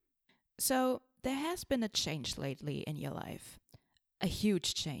So, there has been a change lately in your life. A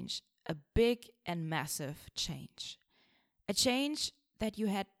huge change. A big and massive change. A change that you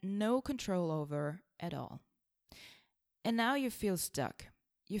had no control over at all. And now you feel stuck.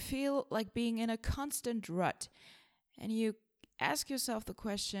 You feel like being in a constant rut. And you ask yourself the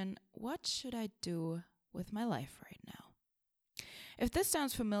question, what should I do with my life right now? If this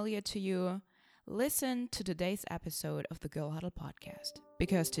sounds familiar to you, listen to today's episode of the Girl Huddle podcast,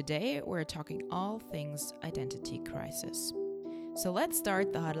 because today we're talking all things identity crisis. So let's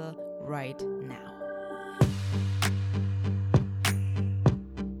start the huddle right now.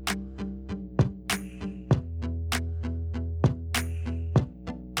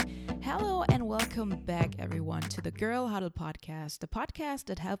 Hello and welcome back, everyone, to the Girl Huddle podcast, the podcast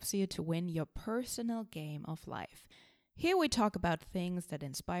that helps you to win your personal game of life. Here we talk about things that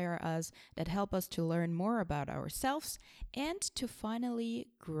inspire us, that help us to learn more about ourselves, and to finally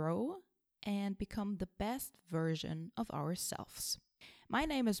grow and become the best version of ourselves. My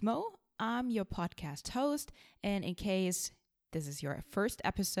name is Mo. I'm your podcast host, and in case this is your first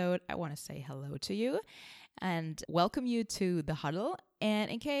episode, I want to say hello to you and welcome you to the huddle.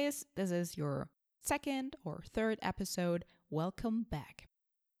 And in case this is your second or third episode, welcome back.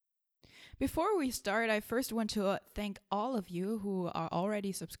 Before we start, I first want to thank all of you who are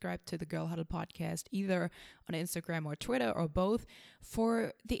already subscribed to the Girl Huddle podcast, either on Instagram or Twitter or both,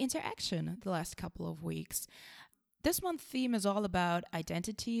 for the interaction the last couple of weeks. This month's theme is all about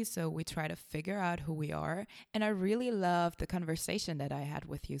identity, so we try to figure out who we are. And I really love the conversation that I had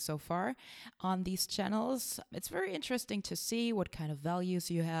with you so far on these channels. It's very interesting to see what kind of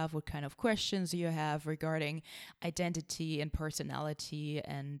values you have, what kind of questions you have regarding identity and personality.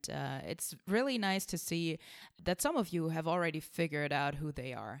 And it's really nice to see that some of you have already figured out who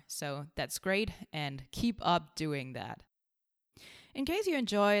they are. So that's great, and keep up doing that. In case you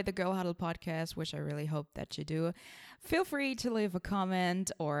enjoy the Girl Huddle podcast, which I really hope that you do, feel free to leave a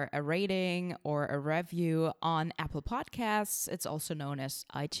comment or a rating or a review on Apple Podcasts. It's also known as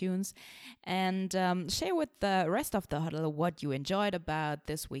iTunes. And share with the rest of the huddle what you enjoyed about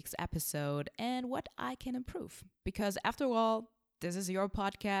this week's episode and what I can improve. Because after all, this is your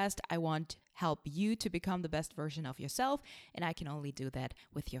podcast. I want to help you to become the best version of yourself. And I can only do that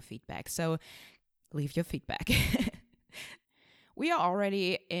with your feedback. So leave your feedback. We are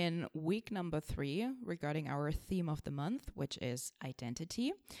already in week number 3 regarding our theme of the month, which is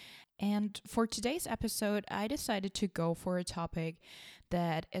identity. And for today's episode, I decided to go for a topic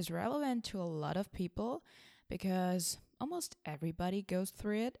that is relevant to a lot of people because almost everybody goes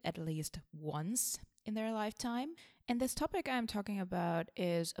through it at least once in their lifetime. And this topic I'm talking about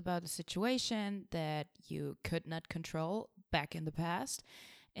is about a situation that you could not control back in the past.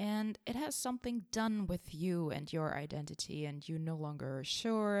 And it has something done with you and your identity, and you're no longer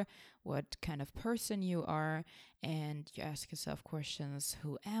sure what kind of person you are, and you ask yourself questions,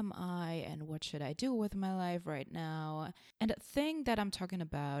 who am I, and what should I do with my life right now? And the thing that I'm talking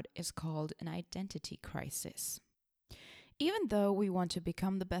about is called an identity crisis. Even though we want to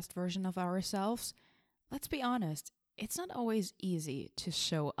become the best version of ourselves, let's be honest, it's not always easy to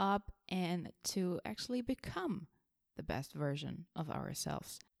show up and to actually become the best version of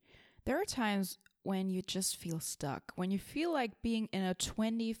ourselves. There are times when you just feel stuck, when you feel like being in a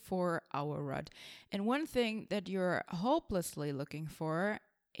 24-hour rut. And one thing that you're hopelessly looking for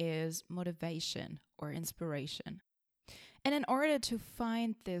is motivation or inspiration. And in order to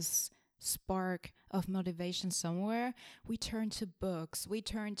find this spark of motivation somewhere, we turn to books, we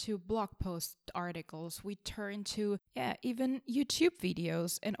turn to blog post articles, we turn to, even YouTube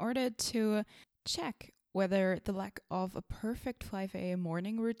videos in order to check whether the lack of a perfect 5 a.m.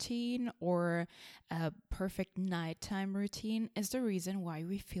 morning routine or a perfect nighttime routine is the reason why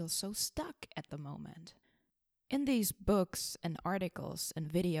we feel so stuck at the moment. In these books and articles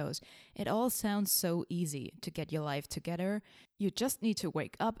and videos, it all sounds so easy to get your life together. You just need to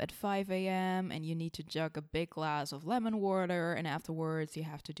wake up at 5 a.m. and you need to jug a big glass of lemon water, and afterwards you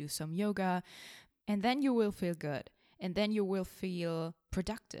have to do some yoga, and then you will feel good. And then you will feel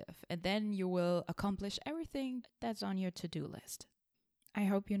productive. And then you will accomplish everything that's on your to-do list. I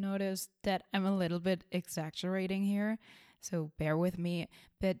hope you noticed that I'm a little bit exaggerating here, so bear with me.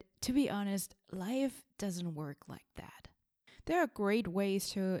 But to be honest, life doesn't work like that. There are great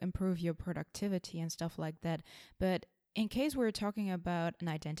ways to improve your productivity and stuff like that. But in case we're talking about an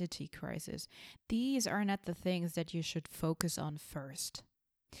identity crisis, these are not the things that you should focus on first.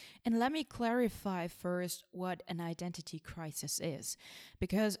 And let me clarify first what an identity crisis is,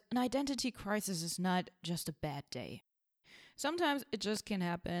 because an identity crisis is not just a bad day. Sometimes it just can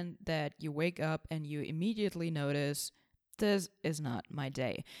happen that you wake up and you immediately notice this is not my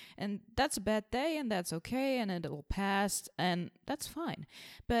day. And that's a bad day, and that's okay, and it'll pass, and that's fine.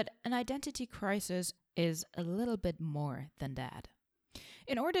 But an identity crisis is a little bit more than that.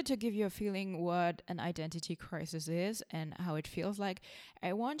 In order to give you a feeling what an identity crisis is and how it feels like,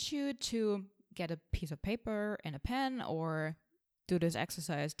 I want you to get a piece of paper and a pen, or do this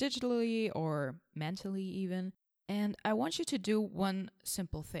exercise digitally or mentally even. And I want you to do one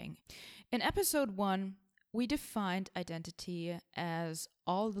simple thing. In episode 1, we defined identity as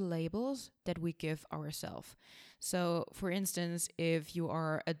all the labels that we give ourselves. So, for instance, if you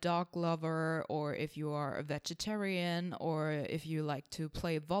are a dog lover, or if you are a vegetarian, or if you like to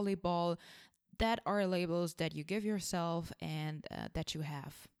play volleyball, that are labels that you give yourself and that you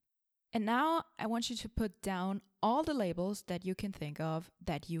have. And now I want you to put down all the labels that you can think of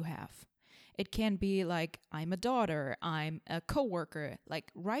that you have. It can be like, I'm a daughter, I'm a coworker,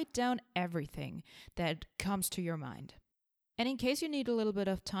 like write down everything that comes to your mind. And in case you need a little bit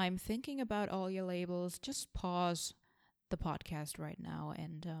of time thinking about all your labels, just pause the podcast right now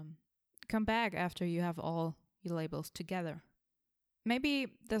and come back after you have all your labels together. Maybe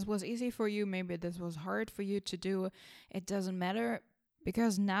this was easy for you, maybe this was hard for you to do. It doesn't matter,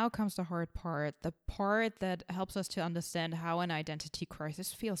 because now comes the hard part, the part that helps us to understand how an identity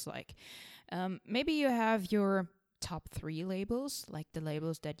crisis feels like. Maybe you have your top 3 labels, like the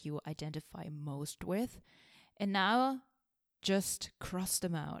labels that you identify most with, and now just cross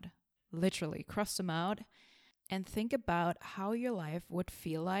them out. Literally cross them out and think about how your life would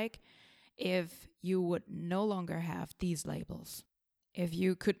feel like if you would no longer have these labels. If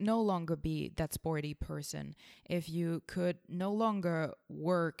you could no longer be that sporty person, if you could no longer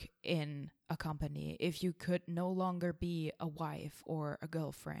work in a company, if you could no longer be a wife or a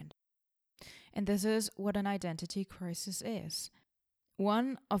girlfriend. And this is what an identity crisis is.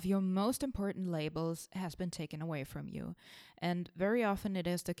 One of your most important labels has been taken away from you. And very often it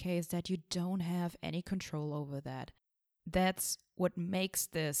is the case that you don't have any control over that. That's what makes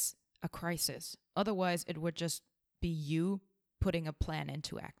this a crisis. Otherwise, it would just be you putting a plan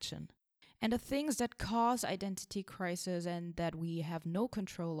into action. And the things that cause identity crisis and that we have no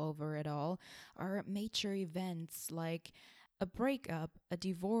control over at all are major events like a breakup, a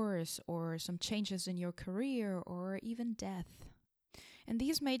divorce, or some changes in your career, or even death. And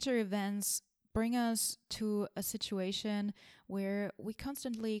these major events bring us to a situation where we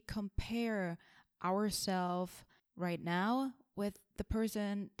constantly compare ourselves right now with the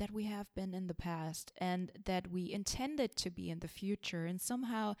person that we have been in the past and that we intended to be in the future. And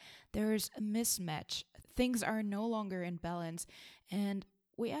somehow there's a mismatch. Things are no longer in balance. And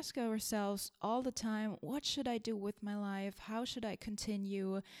we ask ourselves all the time, what should I do with my life? How should I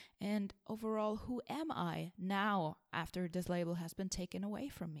continue? And overall, who am I now after this label has been taken away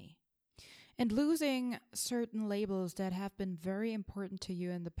from me? And losing certain labels that have been very important to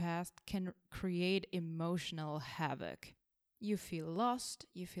you in the past can create emotional havoc. You feel lost,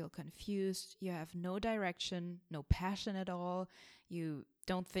 you feel confused, you have no direction, no passion at all, you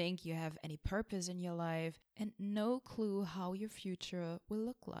don't think you have any purpose in your life, and no clue how your future will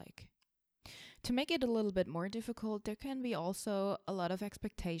look like. To make it a little bit more difficult, there can be also a lot of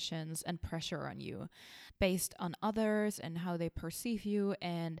expectations and pressure on you based on others and how they perceive you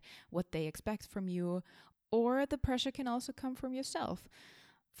and what they expect from you. Or the pressure can also come from yourself,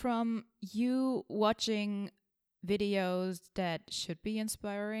 from you watching videos that should be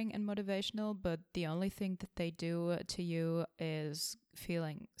inspiring and motivational, but the only thing that they do to you is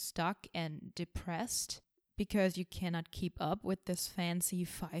feeling stuck and depressed because you cannot keep up with this fancy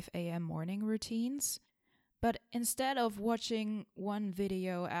 5 a.m. morning routines. But instead of watching one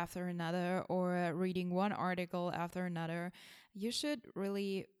video after another or reading one article after another, you should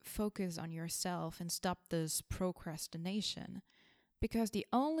really focus on yourself and stop this procrastination. Because the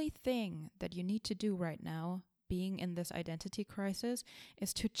only thing that you need to do right now, being in this identity crisis,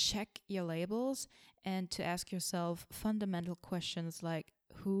 is to check your labels and to ask yourself fundamental questions like,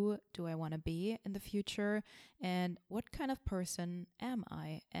 who do I want to be in the future? And what kind of person am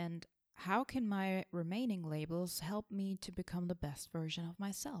I? And how can my remaining labels help me to become the best version of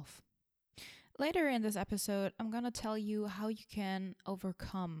myself? Later in this episode, I'm going to tell you how you can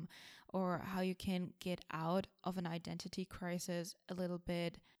overcome or how you can get out of an identity crisis a little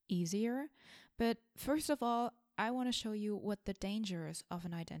bit easier. But first of all, I want to show you what the dangers of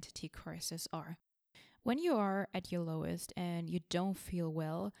an identity crisis are. When you are at your lowest and you don't feel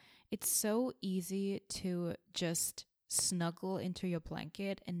well, it's so easy to just snuggle into your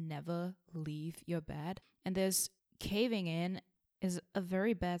blanket and never leave your bed. And this caving in is a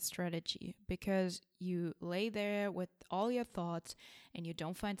very bad strategy because you lay there with all your thoughts and you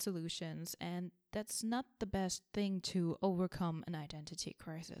don't find solutions, and that's not the best thing to overcome an identity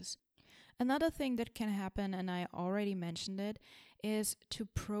crisis. Another thing that can happen, and I already mentioned it, is to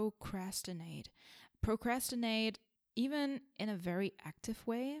procrastinate. Procrastinate even in a very active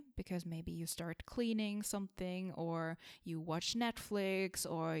way, because maybe you start cleaning something, or you watch Netflix,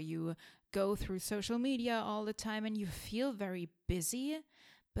 or you go through social media all the time and you feel very busy,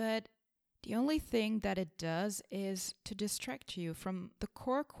 but the only thing that it does is to distract you from the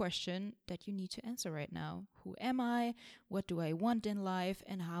core question that you need to answer right now. Who am I? What do I want in life?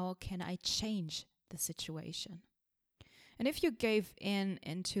 And how can I change the situation? And if you gave in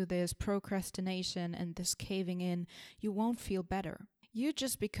into this procrastination and this caving in, you won't feel better. You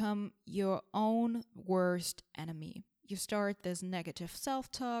just become your own worst enemy. You start this negative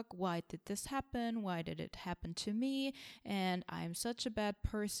self-talk. Why did this happen? Why did it happen to me? And I'm such a bad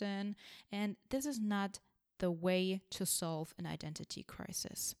person. And this is not the way to solve an identity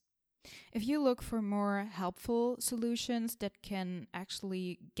crisis. If you look for more helpful solutions that can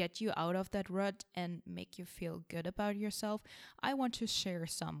actually get you out of that rut and make you feel good about yourself, I want to share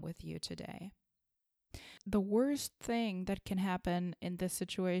some with you today. The worst thing that can happen in this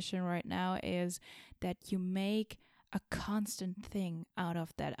situation right now is that you make a constant thing out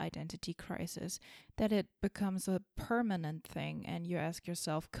of that identity crisis, that it becomes a permanent thing, and you ask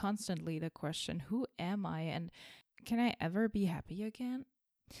yourself constantly the question, who am I, and can I ever be happy again?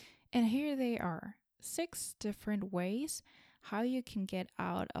 And here they are, 6 different ways how you can get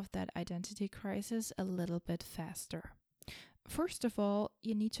out of that identity crisis a little bit faster. First of all,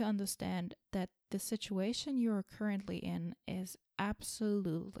 you need to understand that the situation you're currently in is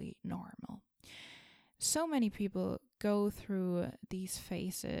absolutely normal. So many people go through these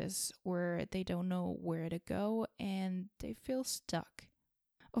phases where they don't know where to go and they feel stuck.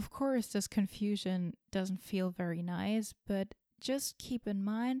 Of course, this confusion doesn't feel very nice, but just keep in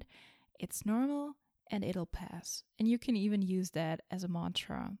mind, it's normal and it'll pass. And you can even use that as a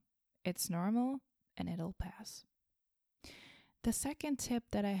mantra. It's normal and it'll pass. The second tip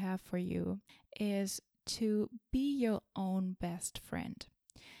that I have for you is to be your own best friend.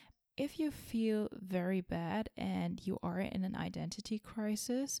 If you feel very bad and you are in an identity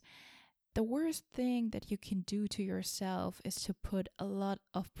crisis, the worst thing that you can do to yourself is to put a lot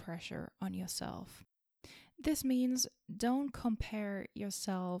of pressure on yourself. This means don't compare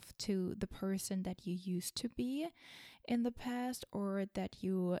yourself to the person that you used to be in the past or that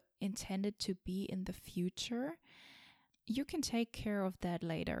you intended to be in the future. You can take care of that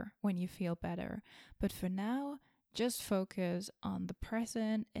later when you feel better. But for now, just focus on the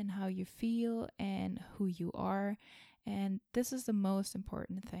present and how you feel and who you are. And this is the most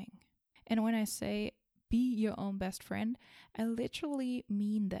important thing. And when I say be your own best friend, I literally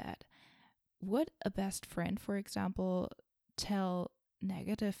mean that. Would a best friend, for example, tell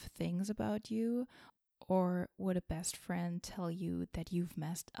negative things about you? Or would a best friend tell you that you've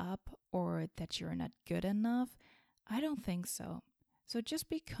messed up or that you're not good enough? I don't think so. So just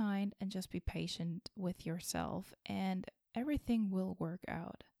be kind and just be patient with yourself and everything will work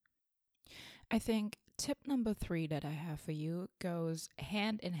out. I think tip number 3 that I have for you goes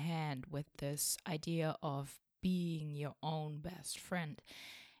hand in hand with this idea of being your own best friend.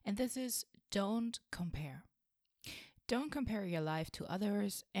 And this is don't compare. Don't compare your life to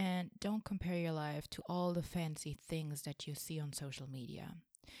others and don't compare your life to all the fancy things that you see on social media.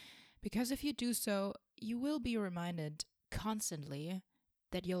 Because if you do so, you will be reminded constantly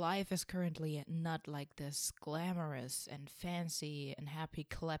that your life is currently not like this glamorous and fancy and happy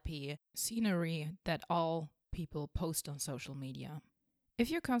clappy scenery that all people post on social media. If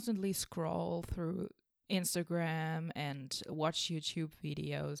you constantly scroll through Instagram and watch YouTube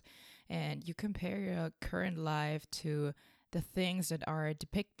videos and you compare your current life to the things that are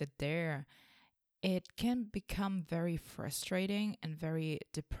depicted there, it can become very frustrating and very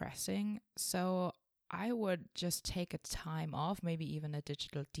depressing. So I would just take a time off, maybe even a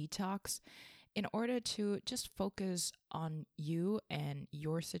digital detox, in order to just focus on you and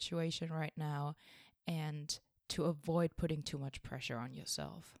your situation right now and to avoid putting too much pressure on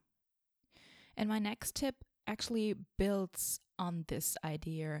yourself. And my next tip actually builds on this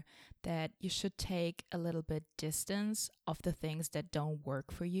idea that you should take a little bit distance of the things that don't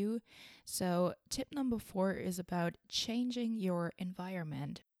work for you. So tip number 4 is about changing your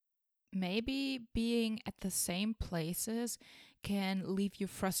environment. Maybe being at the same places can leave you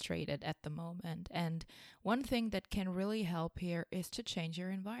frustrated at the moment. And one thing that can really help here is to change your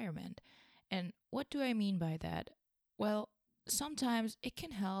environment. And what do I mean by that? Well, sometimes it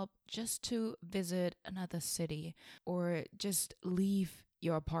can help just to visit another city or just leave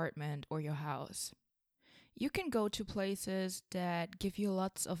your apartment or your house. You can go to places that give you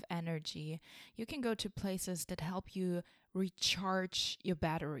lots of energy. You can go to places that help you recharge your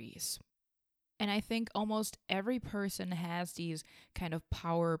batteries. And I think almost every person has these kind of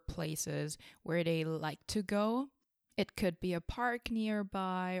power places where they like to go. It could be a park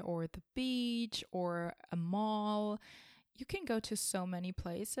nearby, or the beach, or a mall. You can go to so many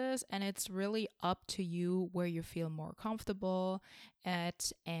places, and it's really up to you where you feel more comfortable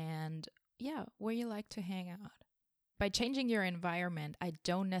at and, yeah, where you like to hang out. By changing your environment, I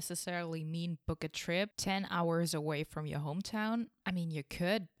don't necessarily mean book a trip 10 hours away from your hometown. I mean, you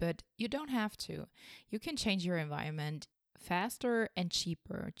could, but you don't have to. You can change your environment faster and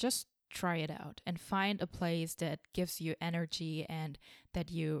cheaper. Just try it out and find a place that gives you energy and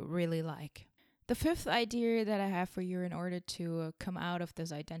that you really like. The fifth idea that I have for you in order to come out of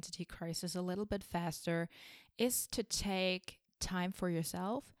this identity crisis a little bit faster is to take time for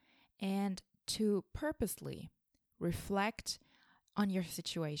yourself and to purposely reflect on your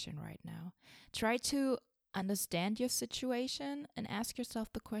situation right now. Try to understand your situation and ask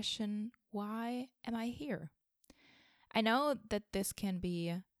yourself the question, why am I here? I know that this can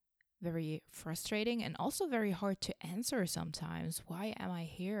be very frustrating and also very hard to answer sometimes. Why am I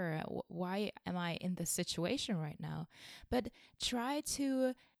here? Why am I in this situation right now? But try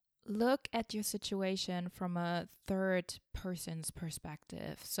to look at your situation from a third person's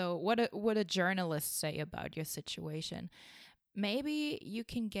perspective. So what would a journalist say about your situation? Maybe you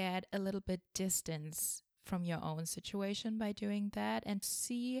can get a little bit distance from your own situation by doing that and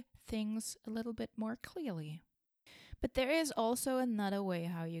see things a little bit more clearly. But there is also another way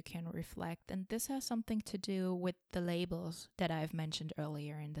how you can reflect, and this has something to do with the labels that I've mentioned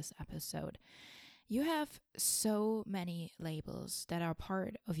earlier in this episode. You have so many labels that are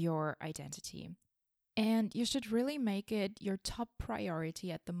part of your identity. And you should really make it your top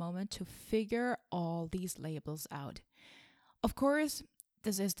priority at the moment to figure all these labels out. Of course,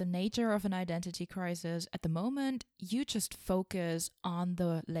 this is the nature of an identity crisis. At the moment, you just focus on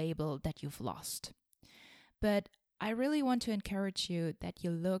the label that you've lost. But I really want to encourage you that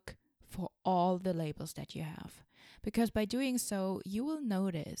you look for all the labels that you have. Because by doing so, you will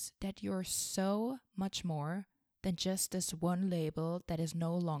notice that you're so much more than just this one label that is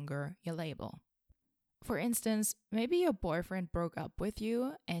no longer your label. For instance, maybe your boyfriend broke up with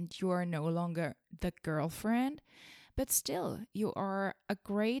you and you are no longer the girlfriend, but still, you are a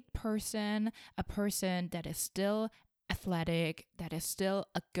great person, a person that is still athletic, that is still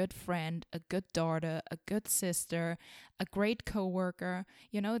a good friend, a good daughter, a good sister, a great coworker.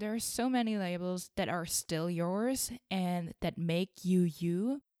 You know, there are so many labels that are still yours and that make you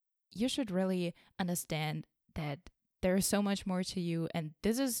you. You should really understand that there is so much more to you, and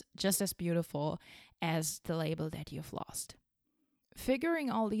this is just as beautiful as the label that you've lost. Figuring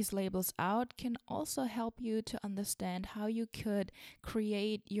all these labels out can also help you to understand how you could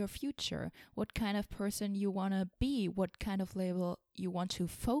create your future, what kind of person you want to be, what kind of label you want to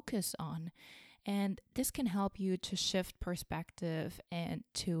focus on. And this can help you to shift perspective and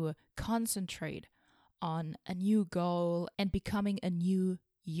to concentrate on a new goal and becoming a new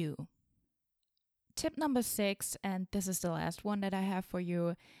you. Tip number 6, and this is the last one that I have for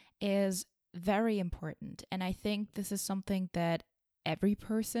you, is very important. And I think this is something that every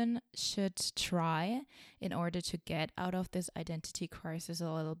person should try in order to get out of this identity crisis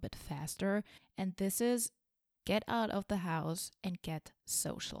a little bit faster. And this is get out of the house and get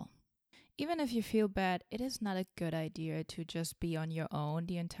social. Even if you feel bad, it is not a good idea to just be on your own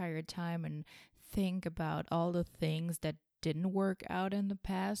the entire time and think about all the things that didn't work out in the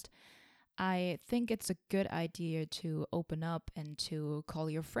past. I think it's a good idea to open up and to call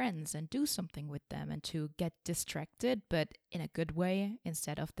your friends and do something with them and to get distracted, but in a good way,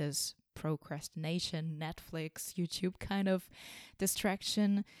 instead of this procrastination, Netflix, YouTube kind of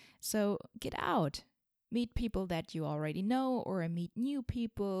distraction. So get out. Meet people that you already know, or meet new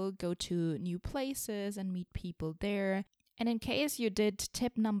people, go to new places and meet people there. And in case you did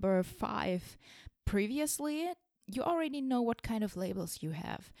tip number 5 previously, you already know what kind of labels you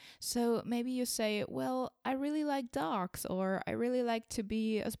have. So maybe you say, well, I really like dogs, or I really like to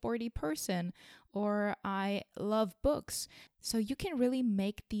be a sporty person, or I love books. So you can really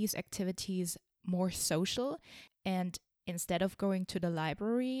make these activities more social, and instead of going to the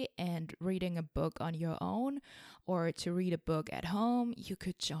library and reading a book on your own or to read a book at home, you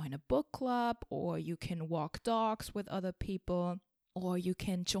could join a book club, or you can walk dogs with other people, or you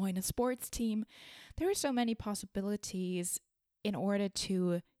can join a sports team. There are so many possibilities in order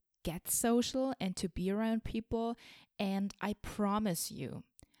to get social and to be around people. And I promise you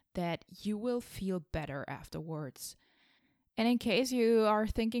that you will feel better afterwards. And in case you are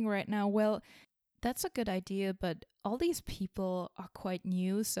thinking right now, well, that's a good idea, but all these people are quite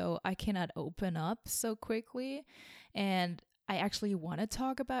new, so I cannot open up so quickly. And I actually want to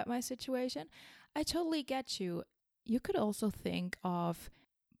talk about my situation. I totally get you. You could also think of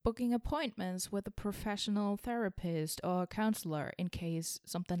booking appointments with a professional therapist or counselor in case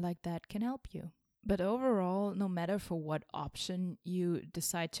something like that can help you. But overall, no matter for what option you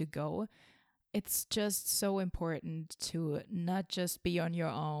decide to go, it's just so important to not just be on your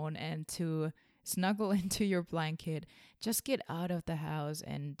own and to snuggle into your blanket. Just get out of the house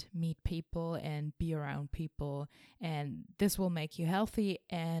and meet people and be around people. And this will make you healthy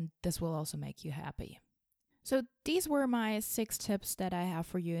and this will also make you happy. So these were my 6 tips that I have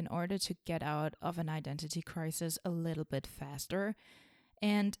for you in order to get out of an identity crisis a little bit faster.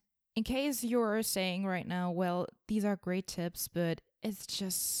 And in case you're saying right now, well, these are great tips, but it's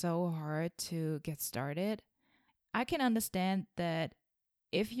just so hard to get started, I can understand that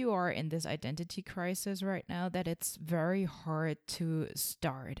if you are in this identity crisis right now, that it's very hard to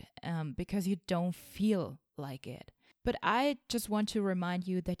start because you don't feel like it. But I just want to remind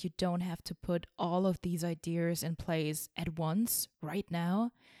you that you don't have to put all of these ideas in place at once, right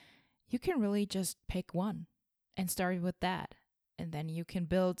now. You can really just pick one and start with that. And then you can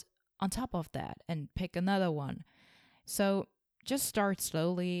build on top of that and pick another one. So just start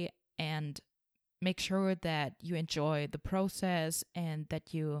slowly and make sure that you enjoy the process and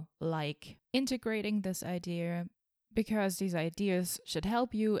that you like integrating this idea, because these ideas should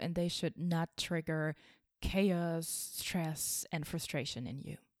help you and they should not trigger chaos, stress, and frustration in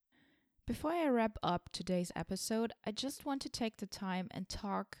you. Before I wrap up today's episode, I just want to take the time and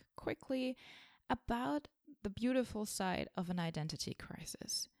talk quickly about the beautiful side of an identity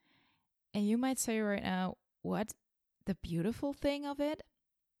crisis. And you might say right now, what? The beautiful thing of it?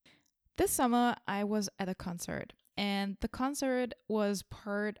 This summer, I was at a concert, and the concert was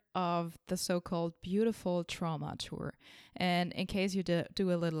part of the so-called Beautiful Trauma Tour. And in case you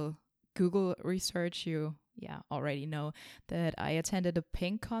do a little Google research, you already know that I attended a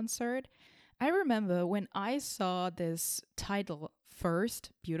Pink concert. I remember when I saw this title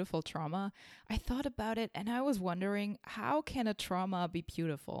first, Beautiful Trauma, I thought about it and I was wondering, how can a trauma be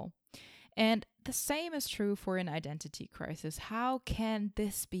beautiful? And the same is true for an identity crisis. How can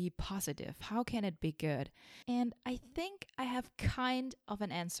this be positive? How can it be good? And I think I have kind of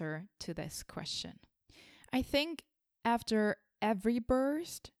an answer to this question. I think after every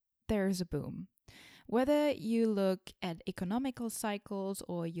burst, there's a boom. Whether you look at economical cycles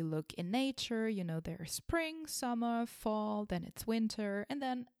or you look in nature, there's spring, summer, fall, then it's winter, and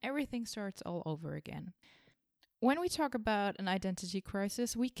then everything starts all over again. When we talk about an identity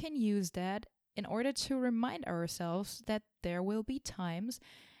crisis, we can use that in order to remind ourselves that there will be times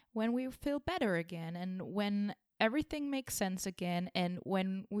when we feel better again and when everything makes sense again and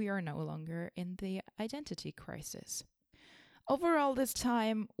when we are no longer in the identity crisis. Overall, this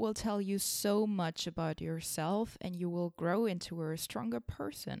time will tell you so much about yourself and you will grow into a stronger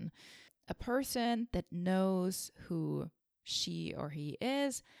person. A person that knows who she or he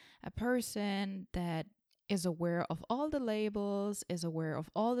is, a person that is aware of all the labels, is aware of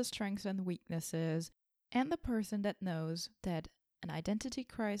all the strengths and weaknesses, and the person that knows that an identity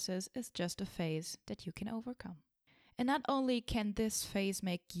crisis is just a phase that you can overcome. And not only can this phase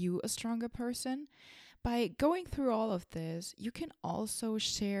make you a stronger person, by going through all of this, you can also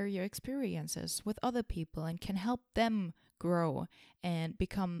share your experiences with other people and can help them grow and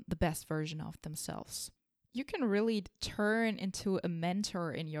become the best version of themselves. You can really turn into a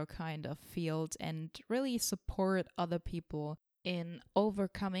mentor in your kind of field and really support other people in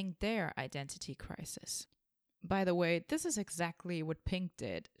overcoming their identity crisis. By the way, this is exactly what Pink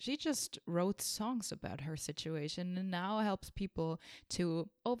did. She just wrote songs about her situation and now helps people to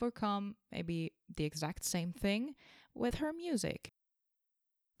overcome maybe the exact same thing with her music.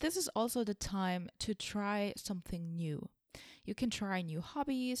 This is also the time to try something new. You can try new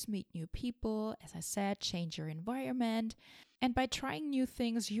hobbies, meet new people, as I said, change your environment. And by trying new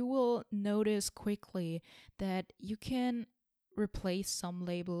things, you will notice quickly that you can replace some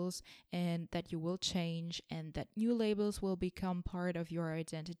labels and that you will change and that new labels will become part of your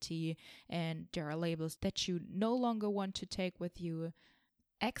identity and there are labels that you no longer want to take with you.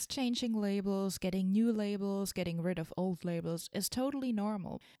 Exchanging labels, getting new labels, getting rid of old labels is totally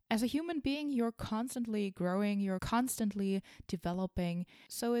normal. As a human being, you're constantly growing, you're constantly developing,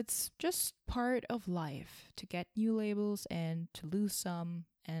 so it's just part of life to get new labels and to lose some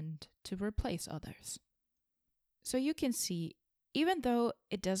and to replace others. So you can see, Even though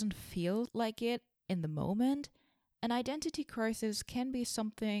it doesn't feel like it in the moment, an identity crisis can be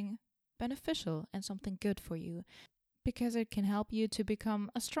something beneficial and something good for you because it can help you to become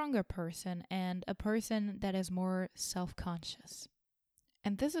a stronger person and a person that is more self-conscious.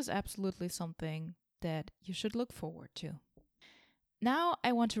 And this is absolutely something that you should look forward to. Now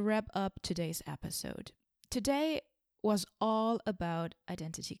I want to wrap up today's episode. Today was all about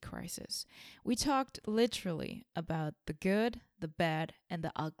identity crisis. We talked literally about the good, the bad, and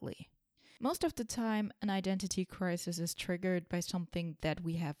the ugly. Most of the time, an identity crisis is triggered by something that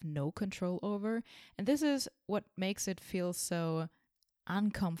we have no control over, and this is what makes it feel so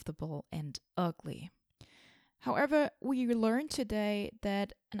uncomfortable and ugly. However, we learned today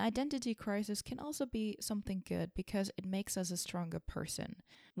that an identity crisis can also be something good because it makes us a stronger person.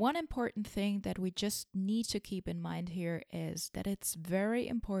 One important thing that we just need to keep in mind here is that it's very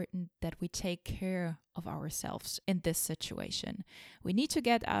important that we take care of ourselves in this situation. We need to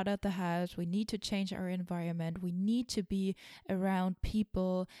get out of the house, we need to change our environment, we need to be around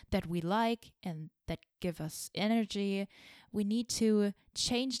people that we like and that give us energy. We need to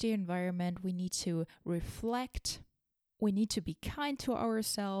change the environment, we need to reflect, we need to be kind to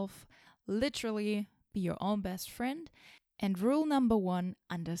ourselves, literally be your own best friend. And rule number 1,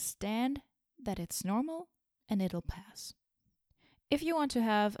 understand that it's normal and it'll pass. If you want to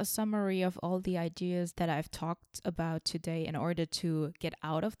have a summary of all the ideas that I've talked about today in order to get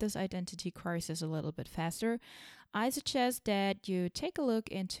out of this identity crisis a little bit faster, I suggest that you take a look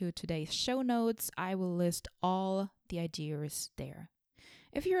into today's show notes. I will list all the ideas there.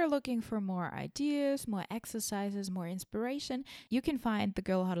 If you're looking for more ideas, more exercises, more inspiration, you can find the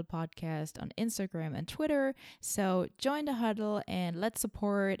Girl Huddle podcast on Instagram and Twitter. So join the huddle and let's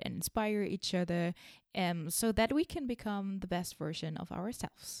support and inspire each other so that we can become the best version of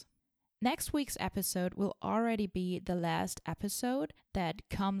ourselves. Next week's episode will already be the last episode that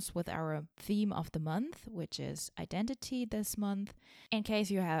comes with our theme of the month, which is identity this month. In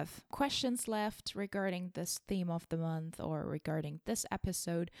case you have questions left regarding this theme of the month or regarding this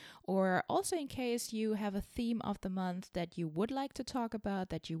episode, or also in case you have a theme of the month that you would like to talk about,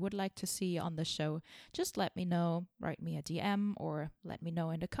 that you would like to see on the show, just let me know, write me a DM or let me know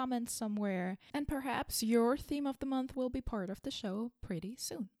in the comments somewhere, and perhaps your theme of the month will be part of the show pretty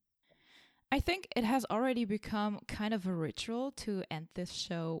soon. I think it has already become kind of a ritual to end this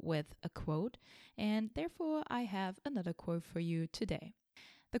show with a quote, and therefore I have another quote for you today.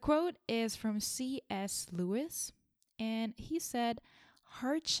 The quote is from C.S. Lewis, and he said,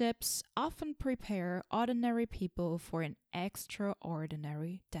 "Hardships often prepare ordinary people for an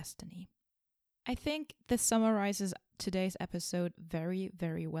extraordinary destiny." I think this summarizes today's episode very,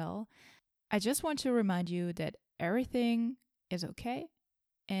 very well. I just want to remind you that everything is okay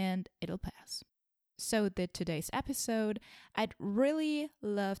and it'll pass. So did today's episode. I'd really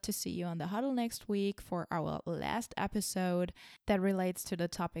love to see you on the huddle next week for our last episode that relates to the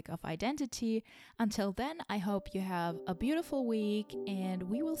topic of identity. Until then, I hope you have a beautiful week and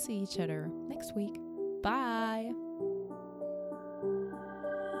we will see each other next week. Bye!